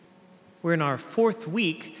We're in our fourth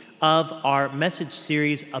week of our message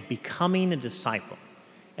series of becoming a disciple.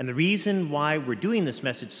 And the reason why we're doing this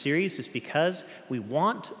message series is because we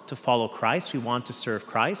want to follow Christ, we want to serve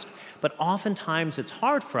Christ, but oftentimes it's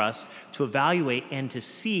hard for us to evaluate and to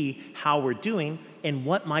see how we're doing and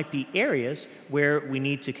what might be areas where we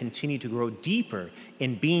need to continue to grow deeper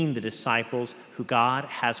in being the disciples who God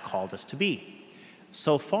has called us to be.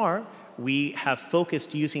 So far, we have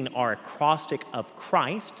focused using our acrostic of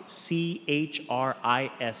Christ, C-H-R-I-S-T,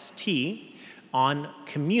 on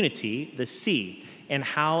community, the C, and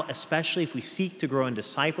how, especially if we seek to grow in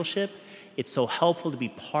discipleship, it's so helpful to be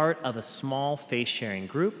part of a small faith-sharing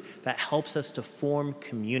group that helps us to form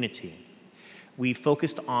community. We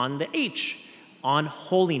focused on the H, on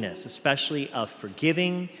holiness, especially of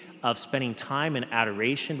forgiving, of spending time in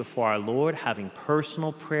adoration before our Lord, having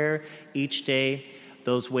personal prayer each day,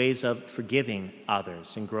 those ways of forgiving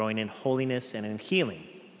others and growing in holiness and in healing.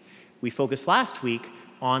 We focused last week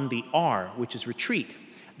on the R, which is retreat,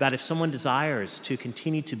 that if someone desires to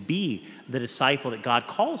continue to be the disciple that God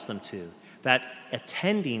calls them to, that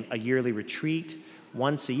attending a yearly retreat,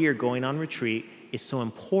 once a year going on retreat, is so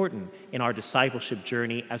important in our discipleship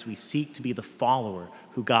journey as we seek to be the follower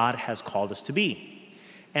who God has called us to be.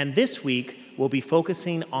 And this week, we'll be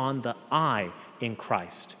focusing on the I in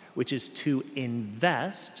Christ, which is to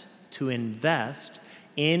invest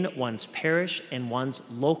in one's parish and one's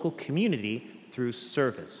local community through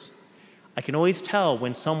service. I can always tell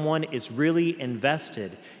when someone is really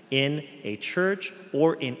invested in a church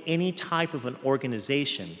or in any type of an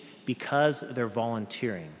organization because they're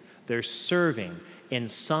volunteering. They're serving in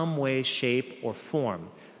some way, shape, or form.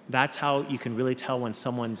 That's how you can really tell when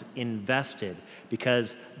someone's invested,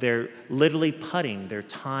 because they're literally putting their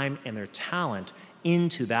time and their talent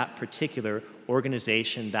into that particular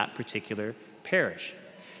organization, that particular parish.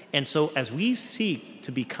 And so as we seek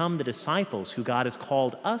to become the disciples who God has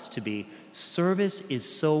called us to be, service is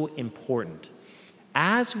so important.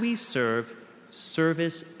 As we serve,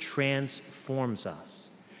 service transforms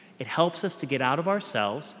us. It helps us to get out of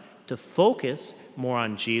ourselves, to focus more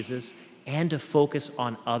on Jesus, and to focus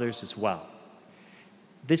on others as well.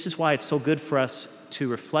 This is why it's so good for us to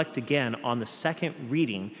reflect again on the second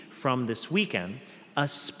reading from this weekend,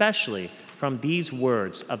 especially from these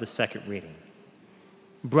words of the second reading.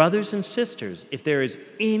 Brothers and sisters, if there is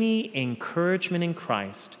any encouragement in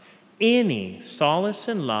Christ, any solace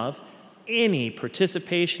in love, any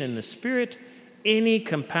participation in the Spirit, any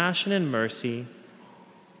compassion and mercy,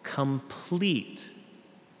 complete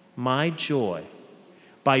my joy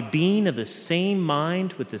by being of the same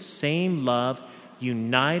mind with the same love,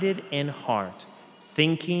 united in heart,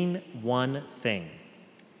 thinking one thing.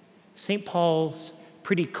 St. Paul's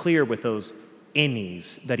pretty clear with those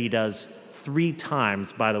any's that he does 3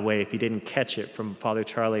 times, by the way, if you didn't catch it from Father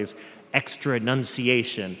Charlie's extra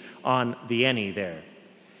enunciation on the any there.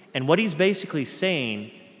 And what he's basically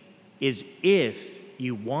saying is if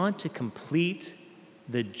you want to complete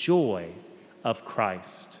the joy of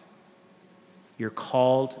Christ, you're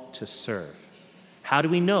called to serve. How do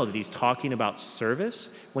we know that he's talking about service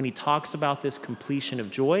when he talks about this completion of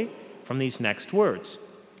joy? From these next words.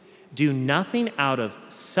 Do nothing out of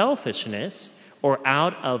selfishness or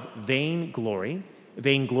out of vainglory.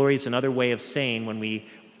 Vainglory is another way of saying when we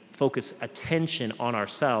focus attention on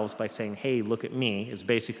ourselves by saying, hey, look at me, is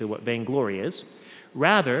basically what vainglory is.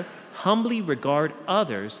 Rather, humbly regard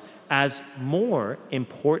others as more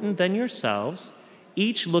important than yourselves,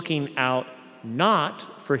 each looking out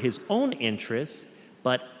not for his own interests,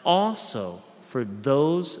 but also for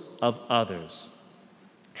those of others.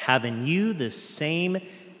 Having you the same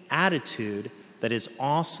attitude that is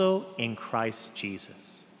also in Christ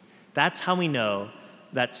Jesus. That's how we know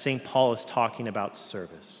that St. Paul is talking about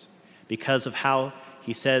service, because of how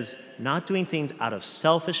he says, not doing things out of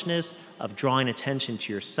selfishness, of drawing attention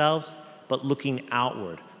to yourselves, but looking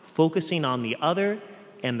outward, focusing on the other.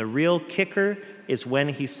 And the real kicker is when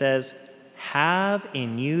he says, have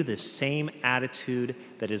in you the same attitude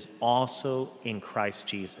that is also in Christ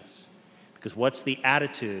Jesus. Because what's the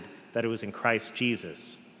attitude that it was in Christ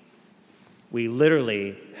Jesus? We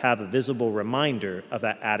literally have a visible reminder of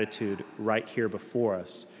that attitude right here before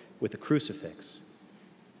us with the crucifix.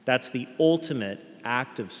 That's the ultimate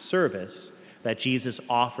act of service that Jesus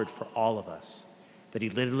offered for all of us, that he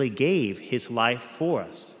literally gave his life for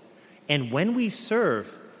us. And when we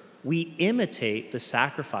serve, we imitate the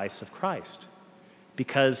sacrifice of Christ.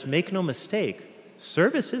 Because make no mistake,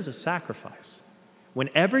 service is a sacrifice.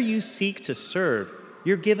 Whenever you seek to serve,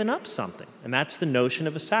 you're giving up something. And that's the notion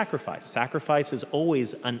of a sacrifice. Sacrifice is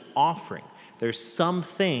always an offering. There's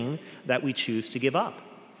something that we choose to give up.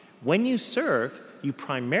 When you serve, you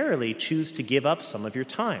primarily choose to give up some of your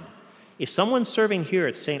time. If someone's serving here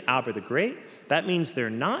at St. Albert the Great, that means they're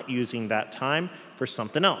not using that time for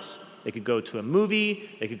something else. They could go to a movie,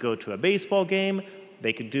 they could go to a baseball game,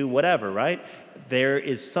 they could do whatever, right? There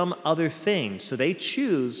is some other thing. So they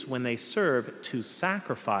choose when they serve to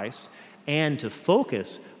sacrifice and to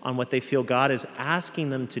focus on what they feel God is asking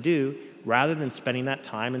them to do rather than spending that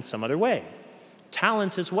time in some other way.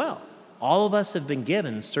 Talent as well. All of us have been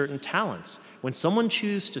given certain talents. When someone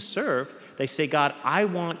chooses to serve, they say, God, I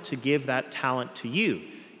want to give that talent to you.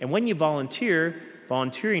 And when you volunteer,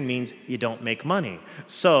 volunteering means you don't make money.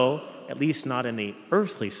 So, at least not in the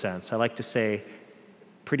earthly sense. I like to say,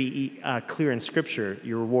 pretty clear in Scripture,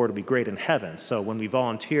 your reward will be great in heaven. So when we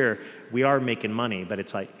volunteer, we are making money, but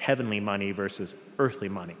it's like heavenly money versus earthly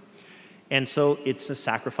money. And so it's a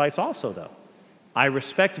sacrifice also, though. I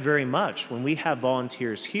respect very much when we have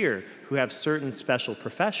volunteers here who have certain special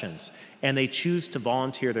professions and they choose to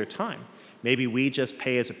volunteer their time. Maybe we just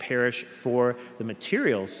pay as a parish for the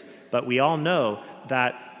materials, but we all know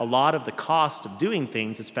that a lot of the cost of doing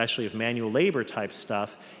things, especially of manual labor type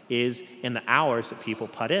stuff, is in the hours that people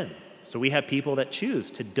put in. So we have people that choose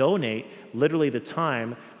to donate literally the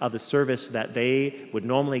time of the service that they would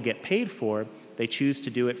normally get paid for. They choose to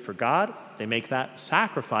do it for God. They make that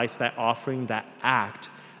sacrifice, that offering, that act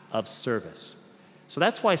of service. So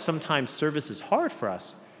that's why sometimes service is hard for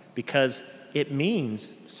us, because it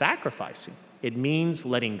means sacrificing. It means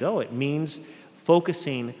letting go. It means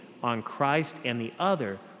focusing on Christ and the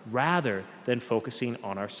other rather than focusing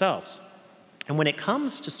on ourselves. And when it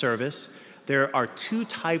comes to service, there are two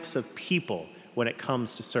types of people when it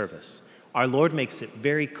comes to service. Our Lord makes it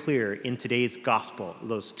very clear in today's gospel,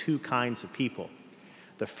 those two kinds of people.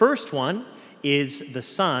 The first one is the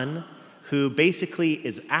son who basically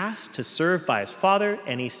is asked to serve by his father,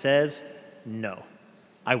 and he says, no,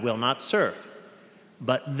 I will not serve.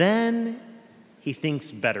 But then he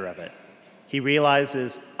thinks better of it. He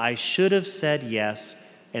realizes, I should have said yes,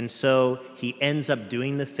 and so he ends up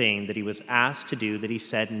doing the thing that he was asked to do that he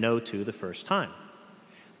said no to the first time.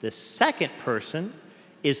 The second person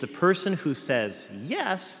is the person who says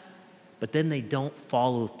yes, but then they don't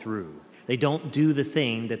follow through. They don't do the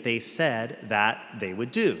thing that they said that they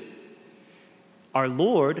would do. Our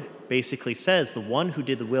Lord basically says the one who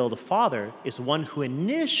did the will of the Father is the one who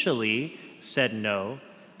initially said no,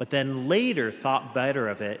 but then later thought better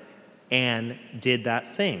of it and did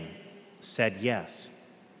that thing, said yes.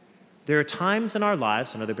 There are times in our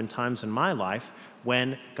lives, I know there have been times in my life,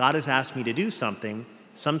 when God has asked me to do something.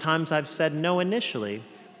 Sometimes I've said no initially,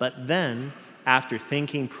 but then after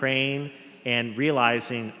thinking, praying, and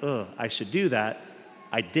realizing, I should do that,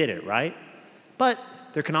 I did it, right? But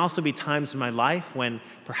there can also be times in my life when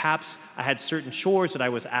perhaps I had certain chores that I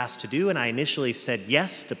was asked to do, and I initially said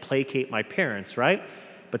yes to placate my parents, right?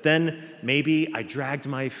 But then maybe I dragged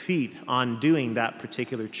my feet on doing that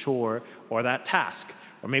particular chore or that task.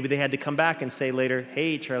 Or maybe they had to come back and say later,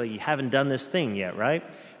 hey, Charlie, you haven't done this thing yet, right?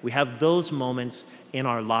 We have those moments in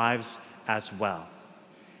our lives as well.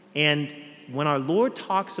 And when our Lord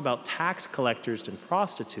talks about tax collectors and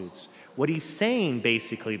prostitutes, what he's saying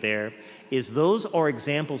basically there is those are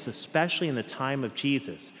examples, especially in the time of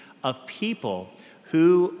Jesus, of people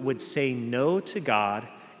who would say no to God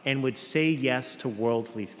and would say yes to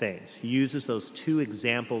worldly things. He uses those two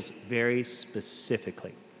examples very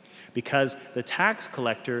specifically, because the tax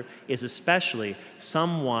collector is especially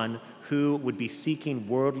someone who would be seeking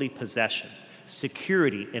worldly possession,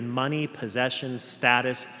 security in money, possession,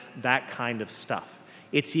 status, that kind of stuff.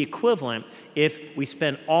 It's the equivalent if we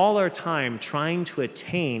spend all our time trying to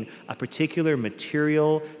attain a particular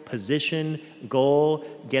material, position, goal,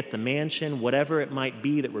 get the mansion, whatever it might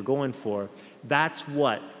be that we're going for. That's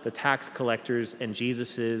what the tax collectors in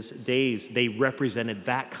Jesus' days, they represented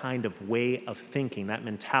that kind of way of thinking, that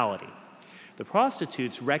mentality. The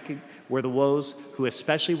prostitutes were those who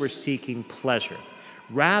especially were seeking pleasure.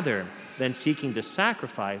 Rather than seeking to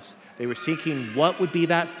sacrifice, they were seeking what would be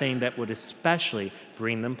that thing that would especially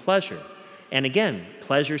bring them pleasure. And again,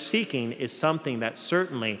 pleasure seeking is something that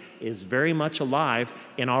certainly is very much alive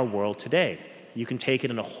in our world today. You can take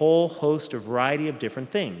it in a whole host of variety of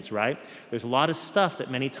different things, right? There's a lot of stuff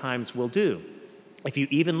that many times we'll do. If you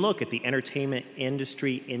even look at the entertainment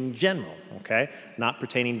industry in general, okay, not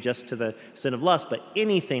pertaining just to the sin of lust, but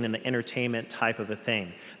anything in the entertainment type of a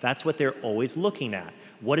thing, that's what they're always looking at.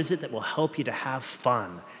 What is it that will help you to have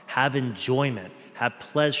fun, have enjoyment, have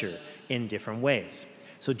pleasure in different ways?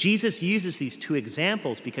 So Jesus uses these two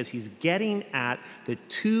examples because he's getting at the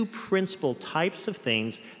two principal types of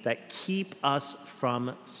things that keep us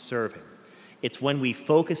from serving. It's when we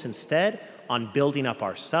focus instead on building up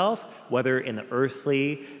ourselves, whether in the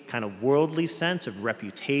earthly, kind of worldly sense of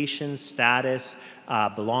reputation, status,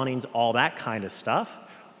 belongings, all that kind of stuff,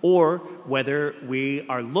 or whether we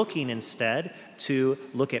are looking instead to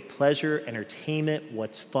look at pleasure, entertainment,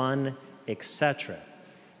 what's fun, etc.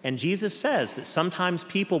 And Jesus says that sometimes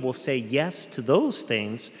people will say yes to those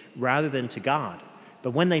things rather than to God.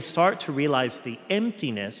 But when they start to realize the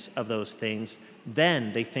emptiness of those things,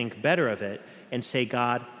 then they think better of it and say,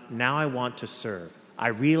 God, now I want to serve. I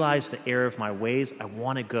realize the error of my ways. I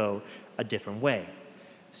want to go a different way.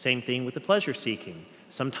 Same thing with the pleasure seeking.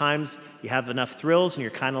 Sometimes you have enough thrills and you're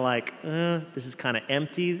kind of like, this is kind of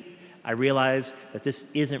empty. I realize that this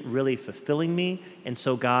isn't really fulfilling me. And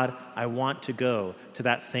so, God, I want to go to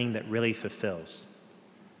that thing that really fulfills.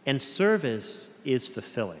 And service is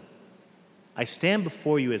fulfilling. I stand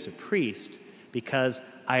before you as a priest because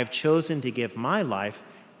I have chosen to give my life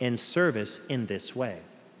in service in this way.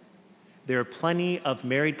 There are plenty of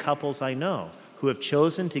married couples I know who have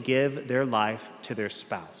chosen to give their life to their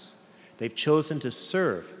spouse. They've chosen to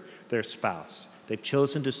serve their spouse. They've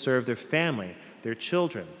chosen to serve their family, their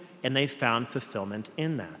children, and they've found fulfillment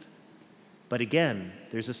in that. But again,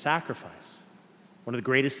 there's a sacrifice. One of the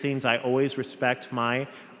greatest things I always respect my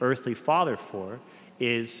earthly father for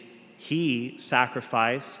is he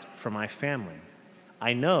sacrificed for my family.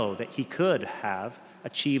 I know that he could have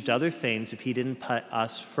achieved other things if he didn't put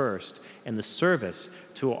us first and the service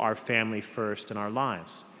to our family first in our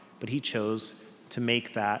lives. But he chose to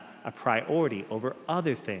make that a priority over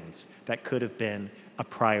other things that could have been a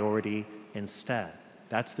priority instead.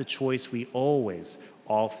 That's the choice we always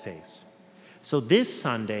all face. So this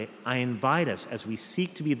Sunday, I invite us, as we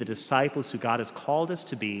seek to be the disciples who God has called us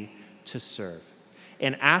to be, to serve.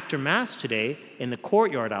 And after Mass today, in the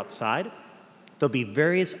courtyard outside, there'll be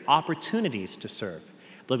various opportunities to serve.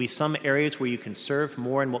 There'll be some areas where you can serve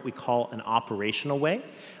more in what we call an operational way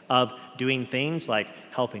of doing things like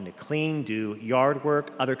helping to clean, do yard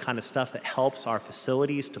work, other kind of stuff that helps our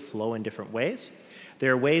facilities to flow in different ways.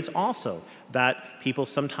 There are ways also that people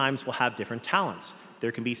sometimes will have different talents.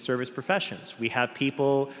 There can be service professions. We have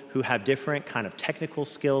people who have different kind of technical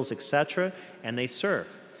skills, etc., and they serve.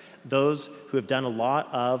 Those who have done a lot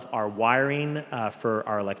of our wiring for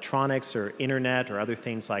our electronics or internet or other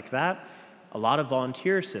things like that, a lot of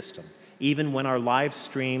volunteer system. Even when our live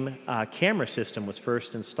stream camera system was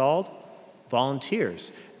first installed,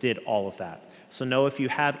 volunteers did all of that. So know if you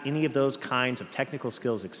have any of those kinds of technical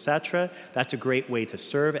skills, etc., that's a great way to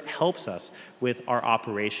serve. It helps us with our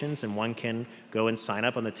operations, and one can go and sign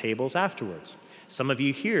up on the tables afterwards. Some of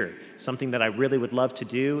you here, something that I really would love to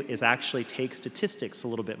do is actually take statistics a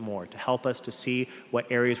little bit more to help us to see what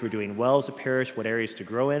areas we're doing well as a parish, what areas to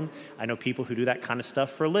grow in. I know people who do that kind of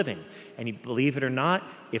stuff for a living. And you believe it or not,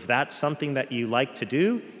 if that's something that you like to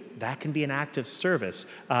do, that can be an act of service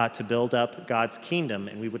to build up God's kingdom.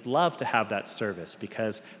 And we would love to have that service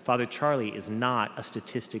because Father Charlie is not a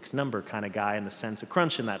statistics number kind of guy in the sense of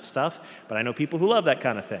crunching that stuff. But I know people who love that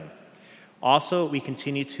kind of thing. Also, we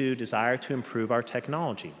continue to desire to improve our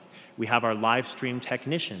technology. We have our live stream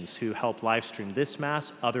technicians who help live stream this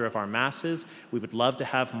Mass, other of our Masses. We would love to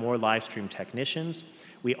have more live stream technicians.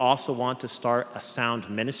 We also want to start a sound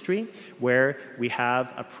ministry where we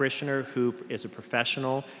have a parishioner who is a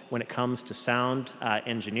professional when it comes to sound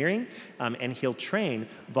engineering, and he'll train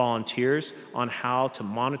volunteers on how to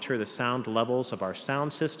monitor the sound levels of our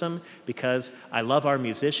sound system, because I love our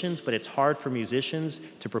musicians, but it's hard for musicians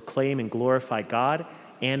to proclaim and glorify God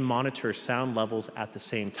and monitor sound levels at the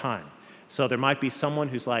same time. So there might be someone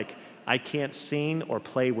who's like, I can't sing or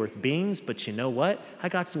play worth beans, but you know what? I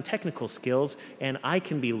got some technical skills, and I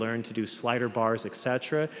can be learned to do slider bars,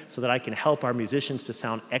 etc., so that I can help our musicians to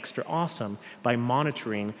sound extra awesome by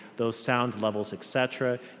monitoring those sound levels,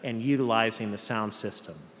 etc., and utilizing the sound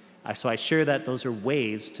system. So I share that those are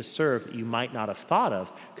ways to serve that you might not have thought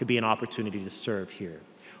of could be an opportunity to serve here.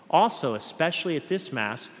 Also, especially at this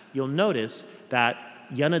Mass, you'll notice that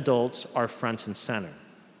young adults are front and center.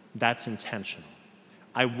 That's intentional.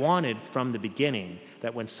 I wanted from the beginning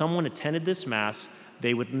that when someone attended this Mass,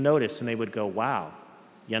 they would notice and they would go, wow,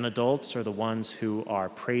 young adults are the ones who are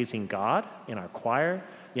praising God in our choir.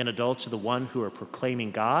 Young adults are the ones who are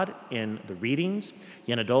proclaiming God in the readings.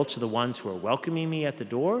 Young adults are the ones who are welcoming me at the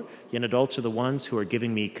door. Young adults are the ones who are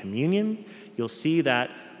giving me communion. You'll see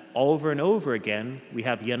that over and over again, we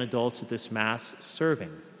have young adults at this Mass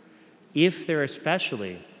serving. If they're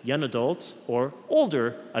especially young adults or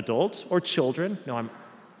older adults or children, no, I'm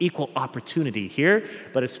equal opportunity here,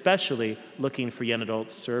 but especially looking for young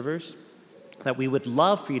adult servers, that we would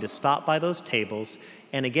love for you to stop by those tables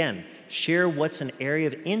and again, share what's an area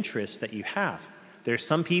of interest that you have. There's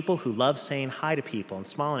some people who love saying hi to people and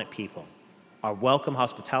smiling at people. Our welcome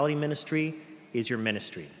hospitality ministry is your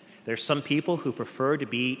ministry. There's some people who prefer to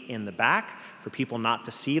be in the back for people not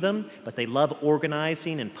to see them, but they love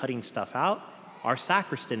organizing and putting stuff out. Our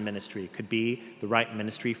sacristan ministry could be the right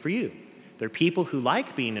ministry for you. There are people who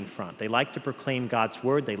like being in front. They like to proclaim God's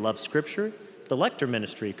word. They love scripture. The lector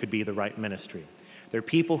ministry could be the right ministry. There are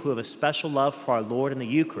people who have a special love for our Lord and the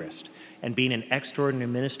Eucharist, and being an extraordinary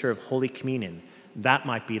minister of Holy Communion, that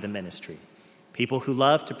might be the ministry. People who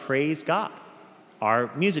love to praise God.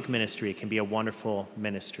 Our music ministry can be a wonderful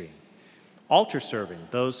ministry. Altar serving,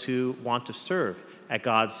 those who want to serve at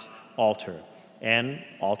God's altar. And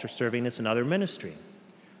altar serving is another ministry.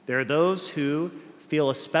 There are those who feel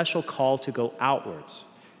a special call to go outwards.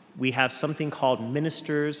 We have something called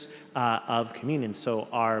ministers of communion. So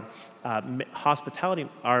our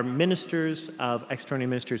ministers of extraordinary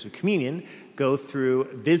ministers of communion go through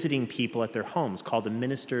visiting people at their homes, called the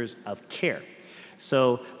ministers of care.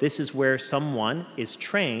 So this is where someone is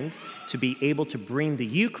trained to be able to bring the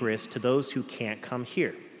Eucharist to those who can't come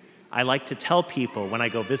here. I like to tell people when I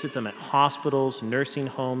go visit them at hospitals, nursing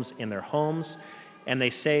homes, in their homes, and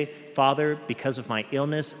they say, "Father, because of my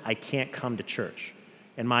illness, I can't come to church."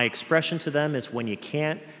 And my expression to them is, when you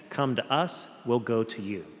can't come to us, we'll go to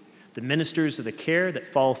you. The ministers of the care that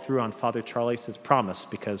follow through on Father Charlie's promise,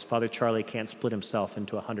 because Father Charlie can't split himself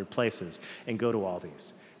into 100 places and go to all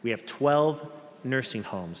these. We have 12 nursing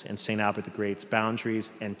homes in St. Albert the Great's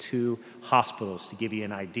boundaries and 2 hospitals, to give you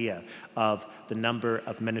an idea of the number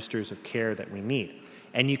of ministers of care that we need.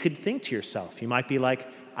 And you could think to yourself, you might be like,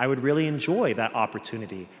 I would really enjoy that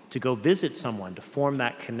opportunity to go visit someone, to form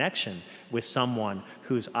that connection with someone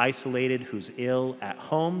who's isolated, who's ill at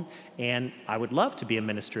home, and I would love to be a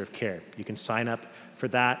minister of care. You can sign up for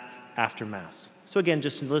that after Mass. So again,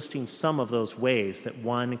 just listing some of those ways that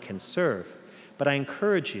one can serve. But I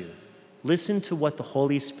encourage you, listen to what the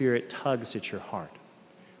Holy Spirit tugs at your heart.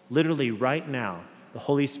 Literally right now, the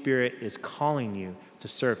Holy Spirit is calling you to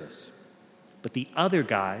service. But the other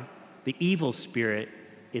guy, the evil spirit,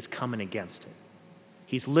 is coming against it.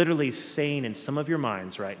 He's literally saying in some of your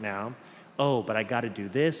minds right now, oh, but I got to do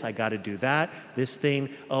this, I got to do that, this thing.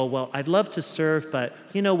 Oh, well, I'd love to serve, but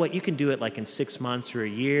you know what? You can do it like in 6 months or a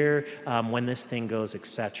year when this thing goes,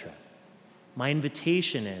 etc. My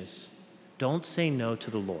invitation is, don't say no to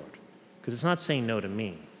the Lord. Because it's not saying no to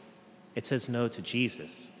me. It says no to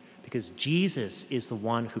Jesus. Because Jesus is the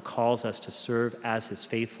one who calls us to serve as his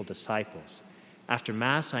faithful disciples. After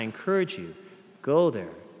Mass, I encourage you, go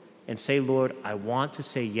there and say, Lord, I want to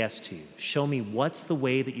say yes to you. Show me what's the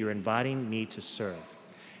way that you're inviting me to serve.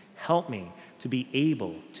 Help me to be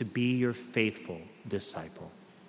able to be your faithful disciple.